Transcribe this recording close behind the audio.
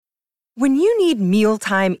When you need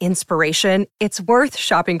mealtime inspiration, it's worth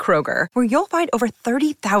shopping Kroger, where you'll find over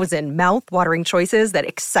 30,000 mouth-watering choices that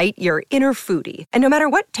excite your inner foodie. And no matter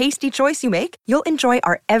what tasty choice you make, you'll enjoy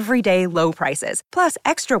our everyday low prices, plus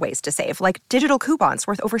extra ways to save, like digital coupons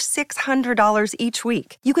worth over $600 each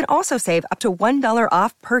week. You can also save up to $1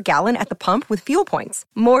 off per gallon at the pump with fuel points.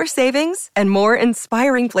 More savings and more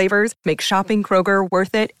inspiring flavors make shopping Kroger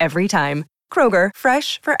worth it every time. Kroger,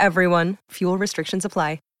 fresh for everyone. Fuel restrictions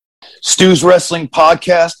apply. Stu's Wrestling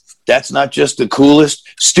Podcast, that's not just the coolest.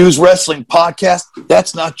 Stu's Wrestling Podcast,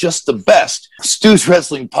 that's not just the best. Stu's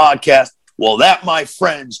Wrestling Podcast, well, that, my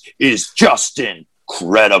friends, is just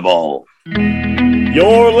incredible.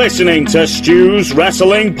 You're listening to Stu's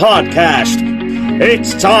Wrestling Podcast.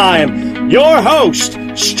 It's time. Your host,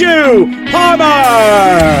 Stu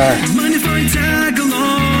Palmer. Mind if I tag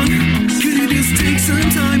along? Could you just take some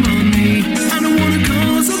time on me? I don't want to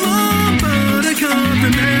cause alarm, but I can't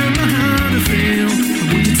remember how to feel.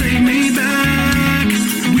 Would you take me back?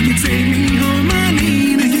 Would you take me home? I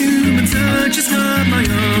need a human touch, it's not my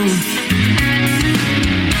own.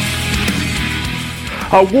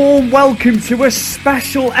 A warm welcome to a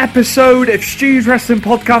special episode of Stu's Wrestling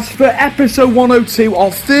Podcast for episode 102,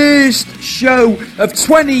 our first show of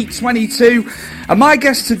 2022. And my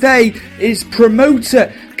guest today is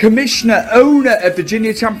promoter, commissioner, owner of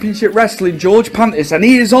Virginia Championship Wrestling, George Pantas, and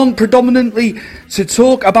he is on predominantly to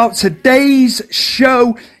talk about today's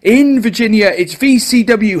show in Virginia. It's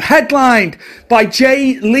VCW, headlined by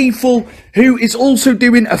Jay Lethal, who is also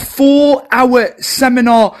doing a 4-hour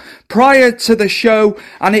seminar prior to the show,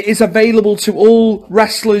 and it is available to all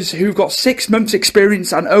wrestlers who've got 6 months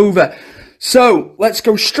experience and over. So, let's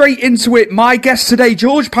go straight into it. My guest today,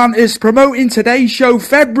 George Pantas, promoting today's show,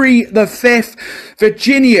 February the 5th,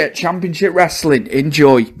 Virginia Championship Wrestling.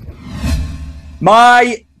 Enjoy.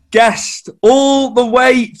 My guest, all the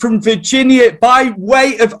way from Virginia, by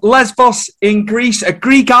way of Lesbos in Greece, a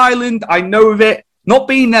Greek island. I know of it. Not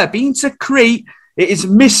been there, been to Crete. It is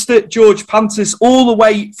Mr. George Pantas, all the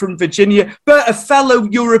way from Virginia, but a fellow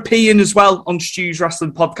European as well on Stu's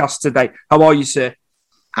Wrestling Podcast today. How are you, sir?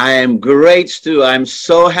 I am great, Stu. I'm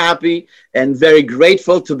so happy and very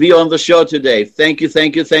grateful to be on the show today. Thank you,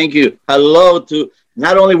 thank you, thank you. Hello to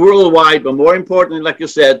not only worldwide, but more importantly, like you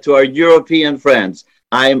said, to our European friends.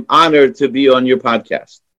 I am honored to be on your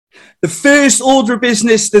podcast. The first order of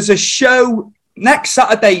business, there's a show next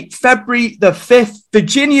Saturday, February the 5th,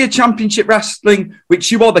 Virginia Championship Wrestling, which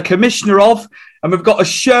you are the commissioner of. And we've got a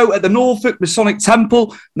show at the Norfolk Masonic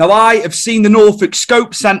Temple. Now, I have seen the Norfolk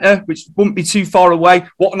Scope Centre, which won't be too far away.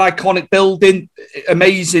 What an iconic building.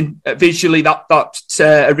 Amazing visually, that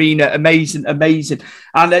arena. Amazing.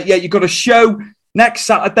 And, you've got a show next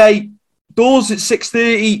Saturday. Doors at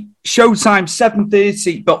 6:30, showtime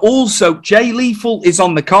 7:30. But also, Jay Lethal is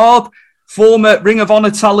on the card. Former Ring of Honor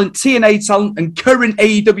talent, TNA talent, and current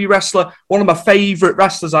AEW wrestler. One of my favourite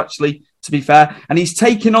wrestlers, actually, to be fair. And he's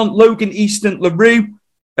taking on Logan Easton LaRue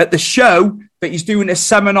at the show, but he's doing a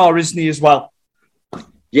seminar, isn't he, as well?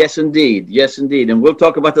 Yes, indeed. Yes, indeed. And we'll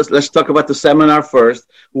talk about this. Let's talk about the seminar first.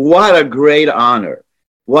 What a great honor.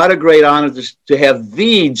 What a great honor to have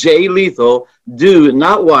the Jay Lethal do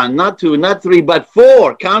not 1, not 2, not 3, but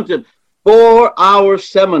 4, counted 4-hour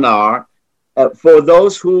seminar for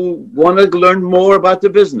those who want to learn more about the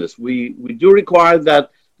business. We do require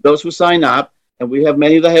that those who sign up, and we have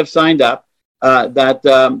many that have signed up, that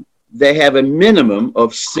they have a minimum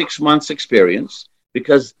of 6 months experience,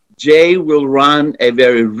 because Jay will run a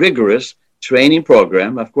very rigorous training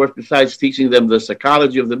program. Of course, besides teaching them the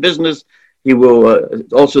psychology of the business, he will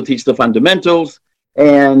also teach the fundamentals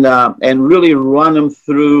and really run them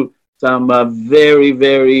through some very,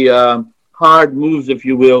 very hard moves, if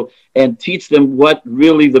you will, and teach them what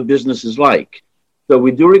really the business is like. So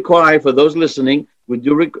we do require, for those listening,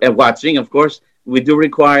 and watching, of course, we do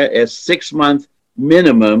require a 6-month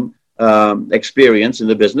minimum experience in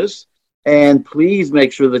the business. And please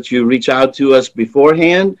make sure that you reach out to us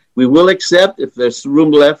beforehand. We will accept, if there's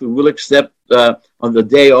room left, we will accept on the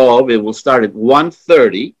day of. It will start at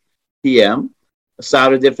 1:30 p.m.,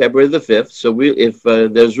 Saturday, February the 5th. So if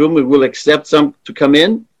there's room, we will accept some to come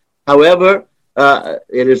in. However,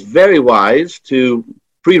 it is very wise to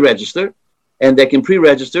pre-register, and they can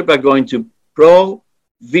pre-register by going to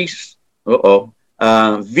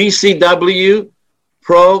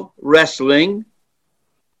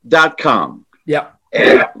VCWProWrestling.com. Yeah.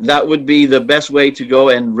 And that would be the best way to go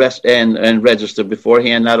and register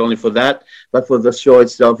beforehand, not only for that, but for the show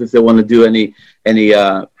itself, if they want to do any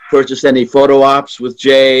purchase any photo ops with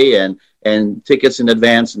Jay and tickets in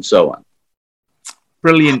advance and so on.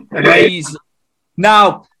 Brilliant. Amazing.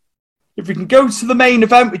 Now, if we can go to the main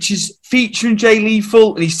event, which is featuring Jay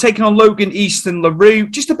Lethal, and he's taking on Logan Easton LaRue.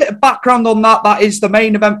 Just a bit of background on that. That is the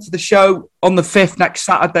main event for the show on the 5th next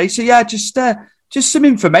Saturday. So, yeah, just some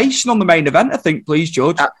information on the main event, I think, please,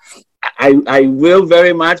 George. I will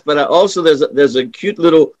very much, but also there's a cute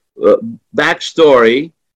little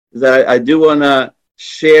backstory that I do want to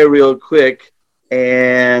share real quick.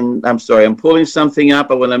 And I'm sorry, I'm pulling something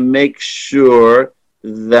up. I want to make sure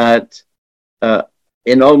that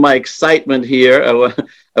in all my excitement here, I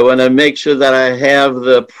want to make sure that I have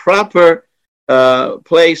the proper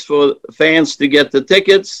place for fans to get the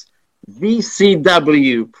tickets.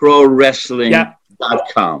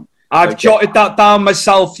 VCWProWrestling.com. I've jotted that down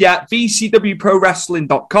myself. Yeah,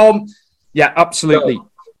 VCWProWrestling.com. Yeah, absolutely.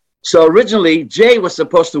 So originally, Jay was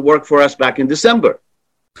supposed to work for us back in December.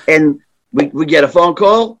 And we get a phone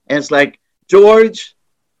call, and it's like, George,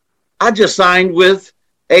 I just signed with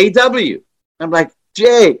AEW. I'm like,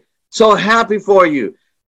 Jay, so happy for you.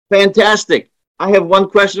 Fantastic. I have one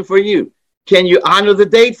question for you. Can you honor the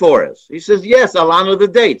date for us? He says, yes, I'll honor the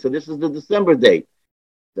date. So this is the December date.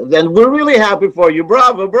 Then we're really happy for you.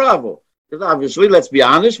 Bravo, bravo. Because obviously, let's be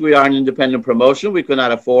honest, we are an independent promotion. We could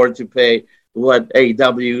not afford to pay what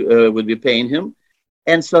AEW would be paying him.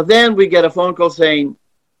 And so then we get a phone call saying,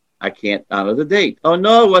 I can't honor the date. Oh,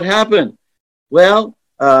 no, what happened? Well,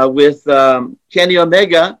 with Kenny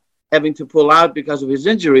Omega having to pull out because of his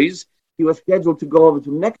injuries, he was scheduled to go over to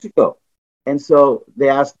Mexico. And so they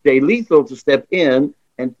asked Jay Lethal to step in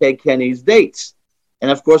and take Kenny's dates. And,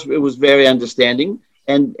 of course, it was very understanding.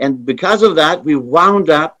 And because of that, we wound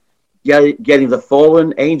up getting the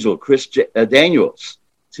fallen angel, Chris Daniels,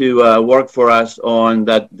 to work for us on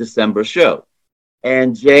that December show.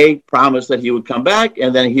 And Jay promised that he would come back.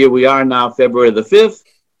 And then here we are now, February the 5th.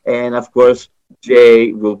 And, of course,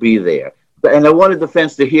 Jay will be there. And I wanted the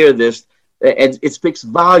fans to hear this. And it speaks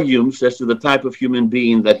volumes as to the type of human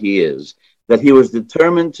being that he is, that he was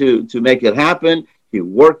determined to make it happen. He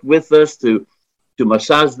worked with us to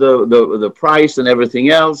massage the price and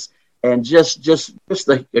everything else. And just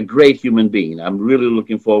a great human being. I'm really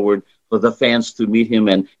looking forward for the fans to meet him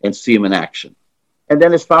and see him in action. And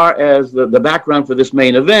then as far as the background for this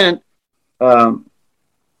main event, our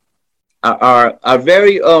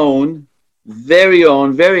very own,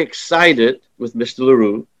 very excited with Mr.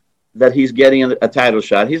 LaRue that he's getting a title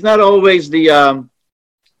shot. He's not always the,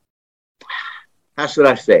 how should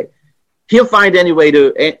I say? He'll find any way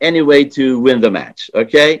to win the match,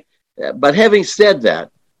 okay? But having said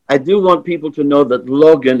that, I do want people to know that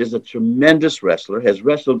Logan is a tremendous wrestler, has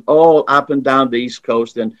wrestled all up and down the East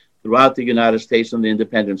Coast and throughout the United States on the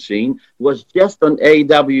independent scene, was just on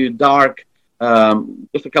AEW Dark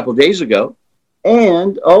just a couple of days ago,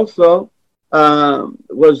 and also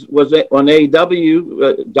was on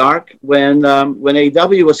AEW Dark when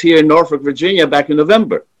AEW was here in Norfolk, Virginia back in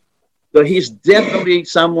November. So he's definitely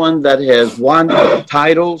someone that has won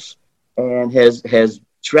titles and has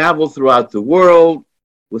traveled throughout the world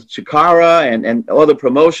with Chikara and other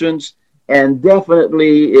promotions, and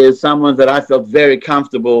definitely is someone that I felt very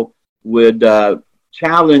comfortable would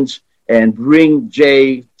challenge and bring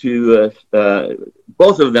Jay to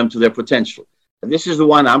both of them to their potential. And this is the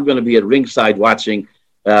one I'm going to be at ringside watching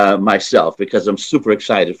myself because I'm super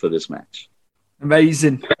excited for this match.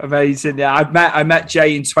 Amazing. Yeah, I met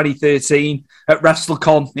Jay in 2013 at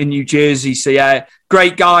WrestleCon in New Jersey. So yeah,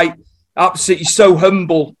 great guy, absolutely so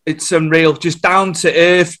humble. It's unreal, just down to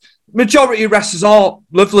earth. Majority of wrestlers are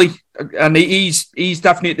lovely, and he's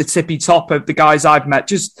definitely at the tippy top of the guys I've met.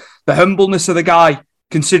 Just the humbleness of the guy,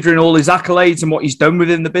 considering all his accolades and what he's done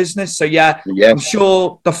within the business. So yeah, I'm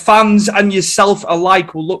sure the fans and yourself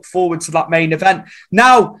alike will look forward to that main event.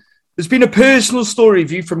 Now, there's been a personal story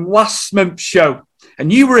of you from last month's show, and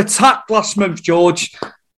you were attacked last month, George.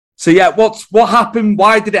 So yeah, what happened?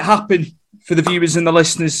 Why did it happen? For the viewers and the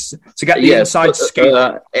listeners to get the inside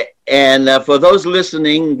scoop. And for those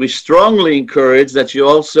listening, we strongly encourage that you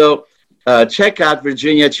also check out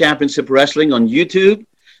Virginia Championship Wrestling on YouTube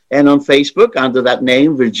and on Facebook under that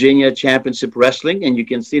name, Virginia Championship Wrestling. And you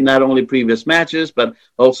can see not only previous matches, but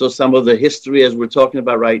also some of the history as we're talking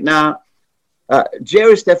about right now.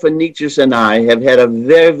 Jerry Stefanicius and I have had a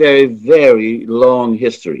very, very, very long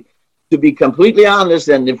history. To be completely honest,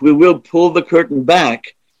 and if we will pull the curtain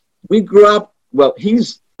back, we grew up, well,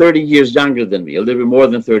 he's 30 years younger than me, a little bit more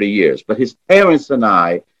than 30 years. But his parents and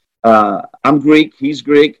I, I'm Greek, he's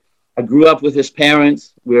Greek. I grew up with his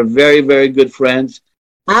parents. We are very, very good friends.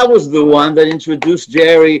 I was the one that introduced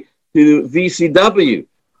Jerry to VCW.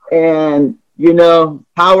 And, you know,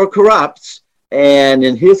 power corrupts. And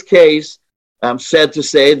in his case, I'm sad to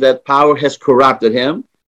say that power has corrupted him.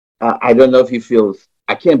 I don't know if he feels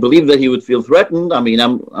I can't believe that he would feel threatened. I mean,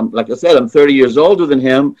 I'm like I said, I'm 30 years older than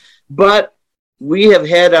him, but we have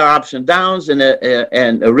had our ups and downs.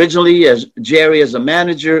 And originally, as Jerry, as a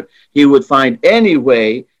manager, he would find any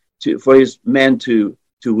way for his men to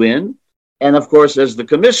win. And of course, as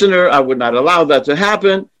the commissioner, I would not allow that to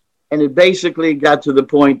happen. And it basically got to the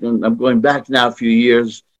point, and I'm going back now a few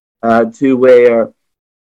years, to where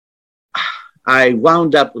I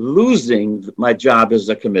wound up losing my job as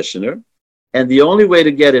a commissioner. And the only way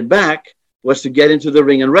to get it back was to get into the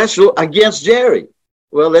ring and wrestle against Jerry.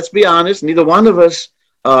 Well, let's be honest, neither one of us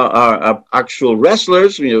are actual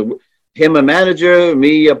wrestlers. You know, him a manager,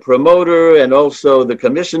 me a promoter, and also the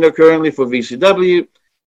commissioner currently for VCW.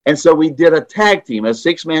 And so we did a tag team, a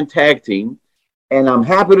 6-man tag team. And I'm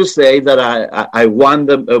happy to say that I won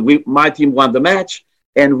my team won the match,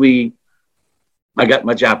 and I got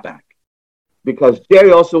my job back. Because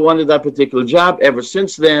Jerry also wanted that particular job. Ever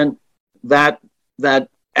since then, that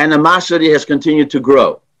animosity has continued to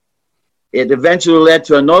grow. It eventually led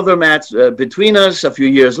to another match between us a few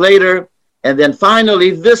years later. And then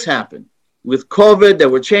finally, this happened. With COVID, there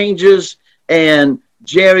were changes, and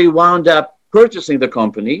Jerry wound up purchasing the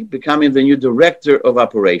company, becoming the new director of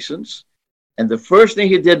operations. And the first thing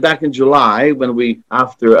he did back in July, when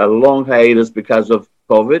after a long hiatus because of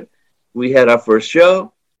COVID, we had our first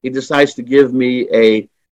show. He decides to give me a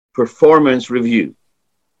performance review.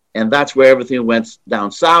 And that's where everything went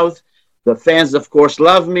down south. The fans, of course,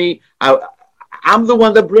 love me. I'm the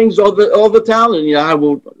one that brings all the talent. You know, I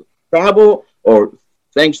will travel, or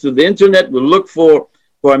thanks to the internet, we'll look for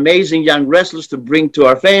amazing young wrestlers to bring to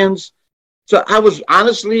our fans. So I was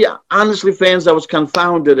honestly, fans, I was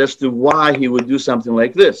confounded as to why he would do something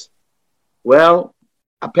like this. Well,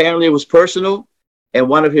 apparently it was personal. And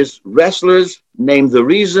one of his wrestlers named the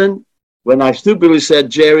reason. When I stupidly said,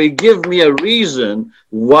 Jerry, give me a reason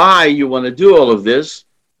why you want to do all of this,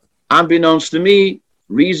 unbeknownst to me,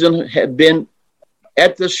 reason had been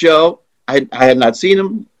at the show. I had not seen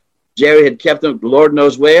him. Jerry had kept him, Lord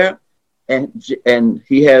knows where. And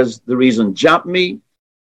he has the reason jumped me.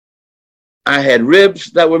 I had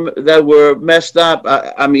ribs that were messed up.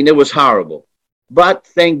 I mean, it was horrible. But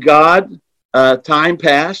thank God, time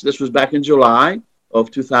passed. This was back in July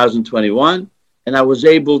of 2021. And I was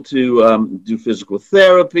able to do physical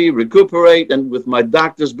therapy, recuperate. And with my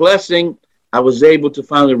doctor's blessing, I was able to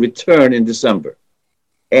finally return in December.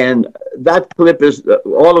 And that clip is,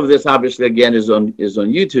 all of this obviously again is on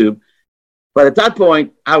YouTube. But at that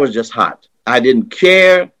point, I was just hot. I didn't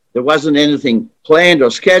care. There wasn't anything planned or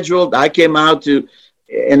scheduled. I came out and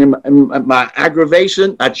in my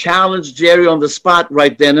aggravation, I challenged Jerry on the spot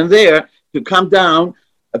right then and there to come down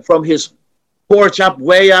from his porch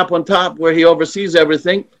way up on top where he oversees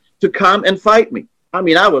everything, to come and fight me. I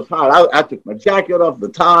mean, I was hot. I took my jacket off, the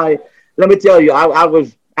tie. Let me tell you,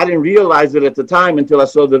 I didn't realize it at the time until I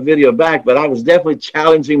saw the video back, but I was definitely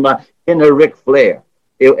challenging my inner Ric Flair,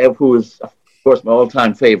 who is, of course, my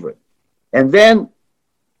all-time favorite. And then,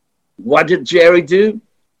 what did Jerry do?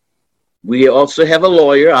 We also have a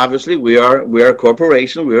lawyer. Obviously, we are a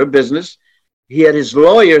corporation. We're a business. He had his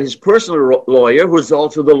lawyer, his personal lawyer, who's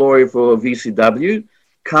also the lawyer for VCW,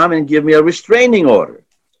 come and give me a restraining order.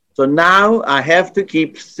 So now I have to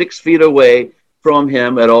keep 6 feet away from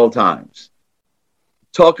him at all times.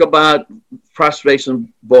 Talk about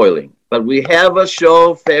frustration boiling. But we have a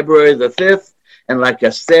show February the 5th. And like I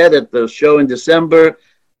said at the show in December,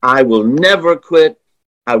 I will never quit.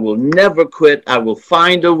 I will never quit. I will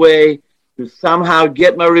find a way to somehow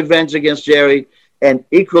get my revenge against Jerry. And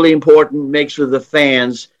equally important, make sure the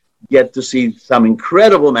fans get to see some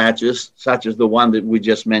incredible matches, such as the one that we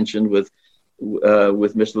just mentioned with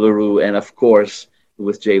Mr. LaRue, and of course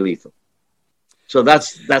with Jay Lethal. So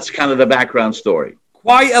that's kind of the background story.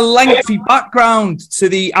 Quite a lengthy background to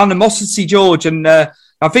the animosity, George, and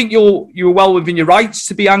I think you were well within your rights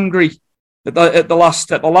to be angry at the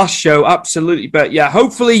last show, absolutely. But yeah,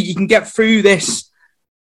 hopefully you can get through this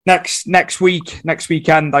next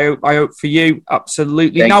weekend. I hope for you,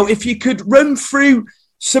 absolutely. Now, if you could run through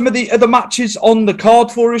some of the other matches on the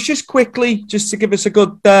card for us, just quickly, just to give us a good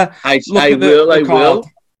look at the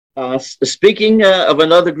card. Speaking of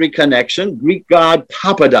another Greek connection, Greek god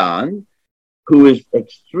Papadon, who is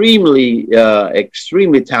extremely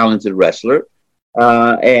talented wrestler,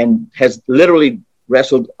 and has literally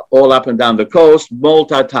wrestled all up and down the coast,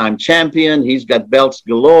 multi-time champion. He's got belts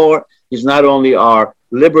galore. He's not only our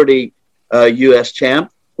Liberty U.S.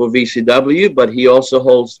 champ for VCW, but he also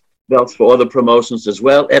holds belts for other promotions as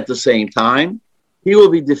well at the same time. He will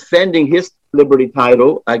be defending his Liberty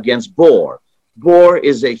title against Bohr. Bohr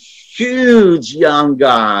is a huge young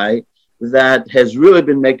guy that has really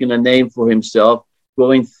been making a name for himself.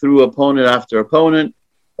 going through opponent after opponent,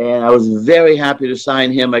 and I was very happy to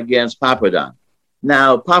sign him against Papadon.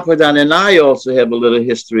 Now, Papadon and I also have a little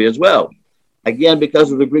history as well. Again,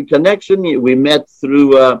 because of the Greek connection, we met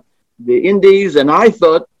through the Indies, and I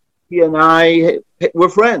thought he and I were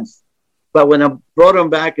friends. But when I brought him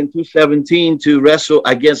back in 2017 to wrestle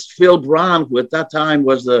against Phil Brown, who at that time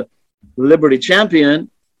was the Liberty champion,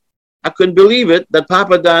 I couldn't believe it that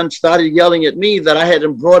Papadon started yelling at me that I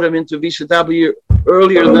hadn't brought him into VCW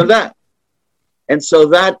earlier than that. And so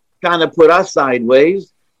that kind of put us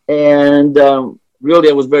sideways. And really,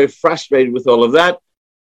 I was very frustrated with all of that.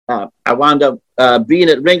 I wound up being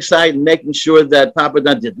at ringside and making sure that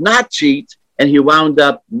Papadon did not cheat, and he wound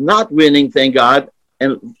up not winning, thank God.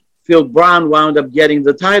 And Phil Brown wound up getting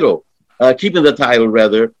the title, keeping the title,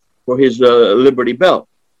 rather, for his Liberty belt.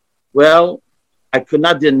 Well, I could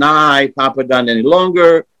not deny Papadon any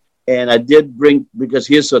longer, and I did bring, because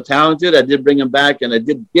he is so talented, I did bring him back, and I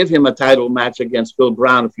did give him a title match against Phil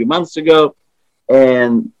Brown a few months ago,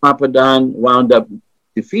 and Papadon wound up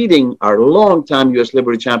defeating our longtime U.S.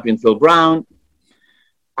 Liberty champion, Phil Brown.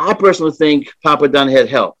 I personally think Papadon had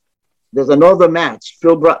help. There's another match,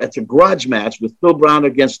 Phil Brown, it's a grudge match with Phil Brown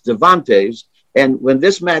against Devantes, and when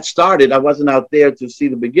this match started, I wasn't out there to see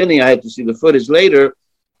the beginning, I had to see the footage later.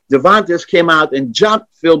 Devantes came out and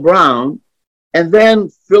jumped Phil Brown, and then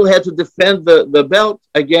Phil had to defend the belt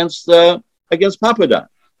against Papadon.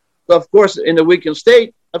 So, of course, in the weakened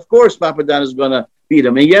state, of course, Papadon is going to beat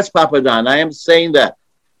him. And yes, Papadon, I am saying that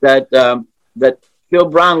Phil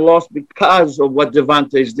Brown lost because of what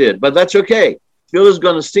Devantes did, but that's okay. Phil is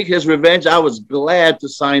going to seek his revenge. I was glad to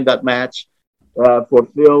sign that match for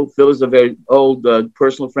Phil. Phil is a very old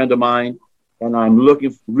personal friend of mine, and I'm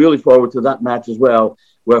looking really forward to that match as well,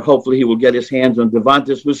 where hopefully he will get his hands on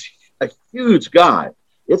Devantes, who's a huge guy.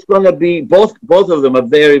 It's going to be both of them are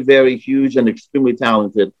very, very huge and extremely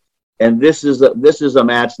talented, and this is a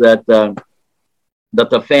match that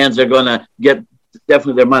the fans are going to get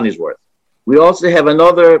definitely their money's worth. We also have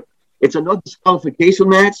another disqualification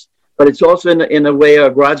match, but it's also in a way a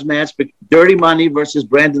grudge match. Dirty Money versus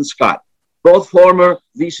Brandon Scott, both former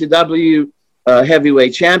VCW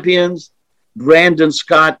heavyweight champions. Brandon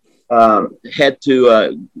Scott had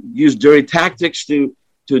to use dirty tactics to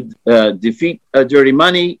defeat Dirty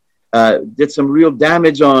Money, did some real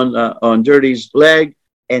damage on Dirty's leg,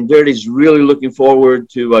 and Dirty's really looking forward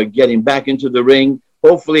to getting back into the ring.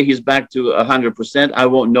 Hopefully he's back to 100%. I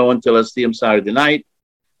won't know until I see him Saturday night.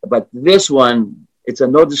 But this one, it's a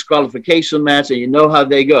no disqualification match, and you know how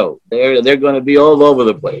they go. They're going to be all over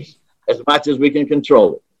the place as much as we can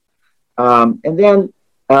control it. And then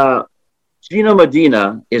Gino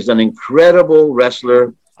Medina is an incredible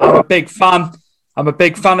wrestler. I'm a big fan. I'm a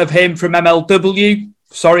big fan of him from MLW.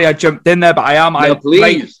 Sorry, I jumped in there, but I am. No,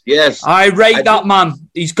 please, yes. I rate that man.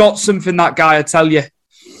 He's got something, that guy, I tell you.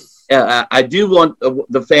 I do want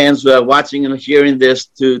the fans watching and hearing this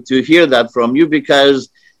to hear that from you, because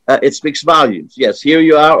it speaks volumes. Yes, here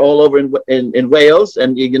you are all over in Wales,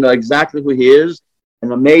 and you know exactly who he is.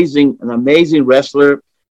 An amazing wrestler.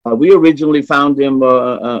 We originally found him.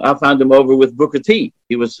 I found him over with Booker T.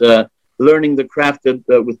 He was learning the craft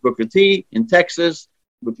with Booker T in Texas,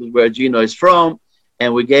 which is where Gino is from.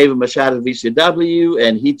 And we gave him a shot at VCW,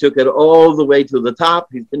 and he took it all the way to the top.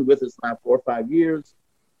 He's been with us now 4 or 5 years.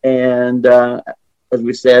 And as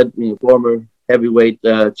we said, former heavyweight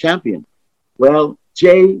champion. Well,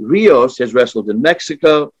 Jay Rios has wrestled in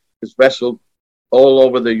Mexico, has wrestled all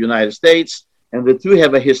over the United States, and the two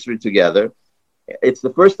have a history together. It's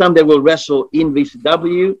the first time they will wrestle in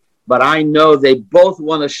VCW, but I know they both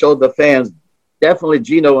want to show the fans, definitely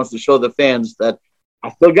Gino wants to show the fans that I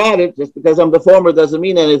still got it. Just because I'm the former doesn't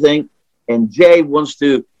mean anything. And Jay wants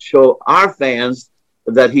to show our fans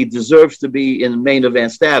that he deserves to be in main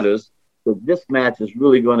event status. So this match is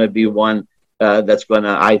really going to be one that's going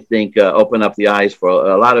to, I think, open up the eyes for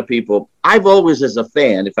a lot of people. I've always, as a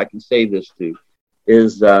fan, if I can say this too,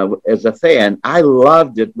 is as a fan, I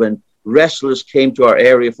loved it when wrestlers came to our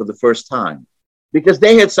area for the first time, because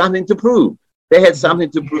they had something to prove. They had something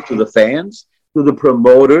to prove to the fans, to the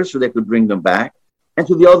promoters, so they could bring them back, and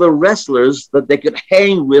to the other wrestlers that they could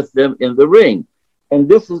hang with them in the ring. And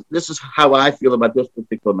this is how I feel about this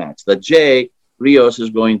particular match, that Jay Rios is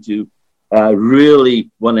going to really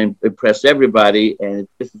want to impress everybody, and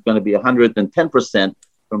this is going to be 110%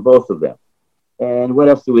 from both of them. And what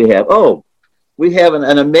else do we have? Oh, we have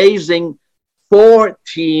an amazing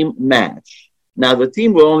 4-team match. Now, the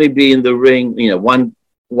team will only be in the ring,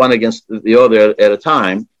 one against the other at a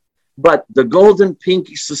time, but the Golden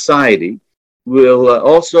Pinky Society will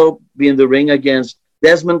also be in the ring against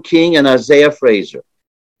Desmond King and Isaiah Fraser.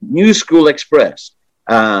 New School Express.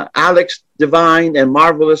 Alex Divine and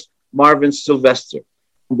Marvelous Marvin Sylvester.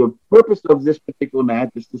 The purpose of this particular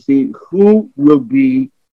match is to see who will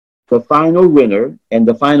be the final winner, and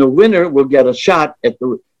the final winner will get a shot at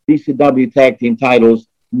the DCW Tag Team titles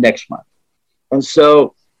next month. And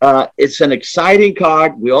so it's an exciting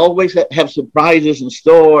card. We always have surprises in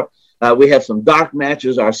store. We have some dark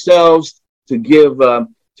matches ourselves to give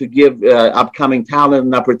upcoming talent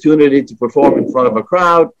an opportunity to perform in front of a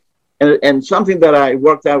crowd. And something that I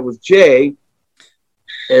worked out with Jay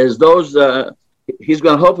is he's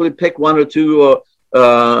going to hopefully pick one or two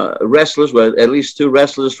wrestlers, well, at least two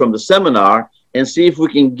wrestlers from the seminar, and see if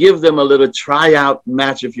we can give them a little tryout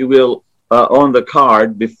match, if you will, on the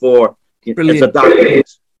card before it's a dark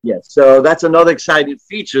match. Yes, so that's another exciting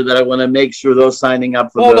feature that I want to make sure those signing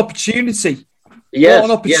up for. What an opportunity! Yes, what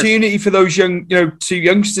an opportunity for those two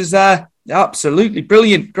youngsters there. Absolutely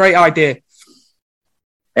brilliant, great idea.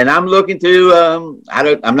 And I'm looking to,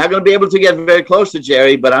 I'm not going to be able to get very close to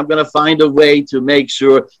Jerry, but I'm going to find a way to make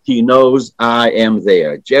sure he knows I am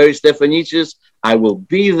there. Jerry Stefanicis, I will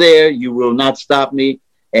be there. You will not stop me.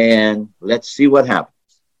 And let's see what happens.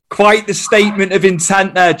 Quite the statement of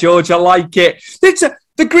intent there, George. I like it.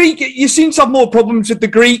 The Greek, you seem to have more problems with the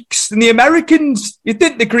Greeks than the Americans. You'd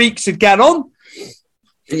think the Greeks would get on.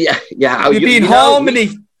 Yeah. You'd be in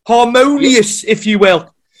harmonious, if you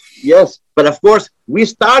will. Yes, but of course, we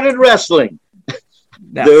started wrestling.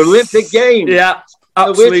 Yes. The Olympic Games. Yeah,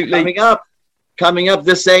 absolutely. Coming up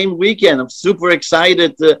this same weekend. I'm super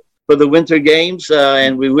excited for the Winter Games,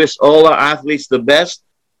 and we wish all our athletes the best,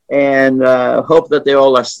 and hope that they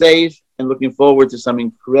all are safe, and looking forward to some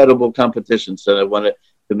incredible competitions. So I wanted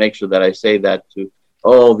to make sure that I say that to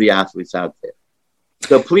all the athletes out there.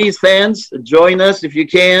 So please, fans, join us if you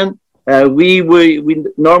can. We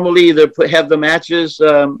normally either have the matches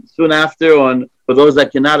soon after for those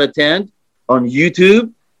that cannot attend on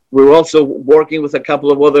YouTube. We're also working with a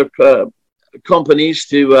couple of other companies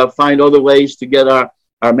to find other ways to get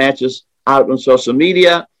our matches out on social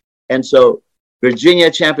media. And so Virginia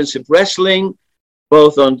Championship Wrestling,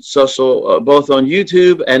 both on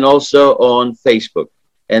YouTube and also on Facebook.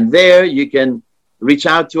 And there you can reach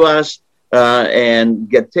out to us and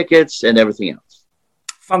get tickets and everything else.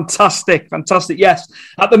 Fantastic. Yes.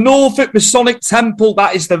 At the Norfolk Masonic Temple,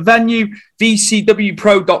 that is the venue,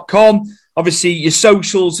 vcwpro.com. Obviously, your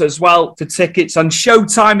socials as well for tickets. And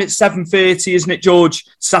showtime at 7:30, isn't it, George?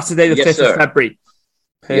 Saturday, the 5th of February.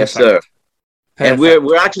 Perfect. Yes, sir. Perfect. And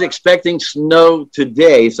we're actually expecting snow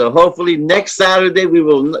today. So hopefully next Saturday we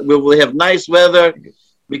will have nice weather,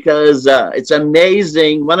 because it's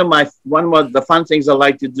amazing. One of the fun things I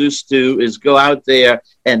like to do, Stu, is go out there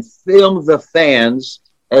and film the fans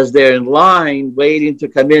as they're in line waiting to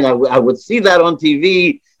come in. I would see that on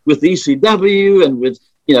TV with ECW and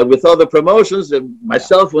with other promotions, and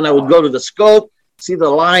myself when I would go to the Scope, see the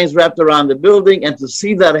lines wrapped around the building, and to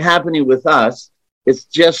see that happening with us, it's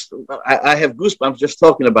just, I have goosebumps just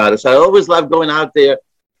talking about it. So I always love going out there,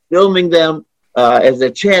 filming them as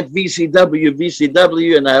they chant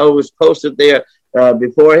VCW, and I always post it there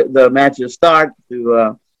before the matches start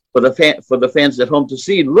for the fans at home to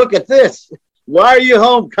see. Look at this. Why are you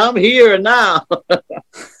home? Come here now.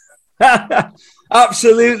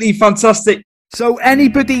 Absolutely fantastic. So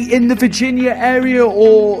anybody in the Virginia area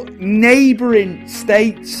or neighbouring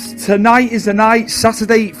states, tonight is the night,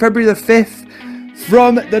 Saturday, February the 5th,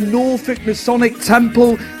 from the Norfolk Masonic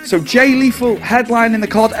Temple. So Jay Lethal headlining the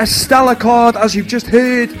card, a stellar card, as you've just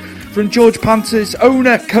heard from George Pantas,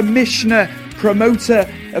 owner, commissioner, promoter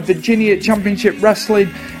of Virginia Championship Wrestling.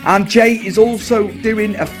 And Jay is also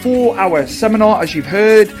doing a 4-hour seminar, as you've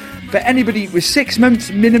heard, for anybody with 6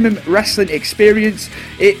 months minimum wrestling experience.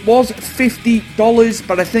 It was $50,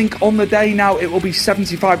 but I think on the day now it will be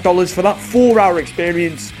 $75 for that 4-hour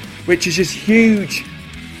experience, which is just huge.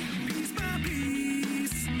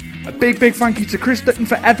 A big thank you to Chris Dutton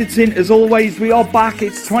for editing. As always, we are back.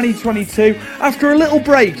 It's 2022 after a little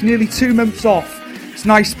break, nearly 2 months off. It's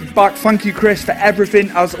nice to be back. Thank you, Chris, for everything,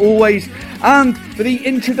 as always. And for the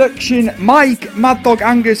introduction, Mike, Mad Dog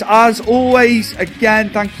Angus, as always. Again,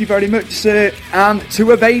 thank you very much, sir. And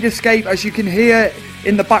to Evade Escape, as you can hear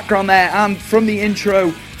in the background there, and from the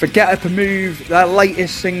intro, for Get Up and Move, their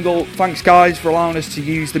latest single. Thanks, guys, for allowing us to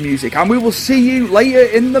use the music. And we will see you later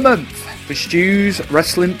in the month for Stu's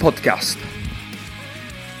Wrestling Podcast.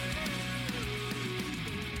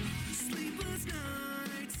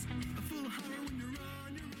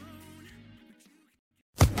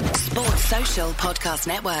 Sports Social Podcast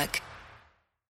Network.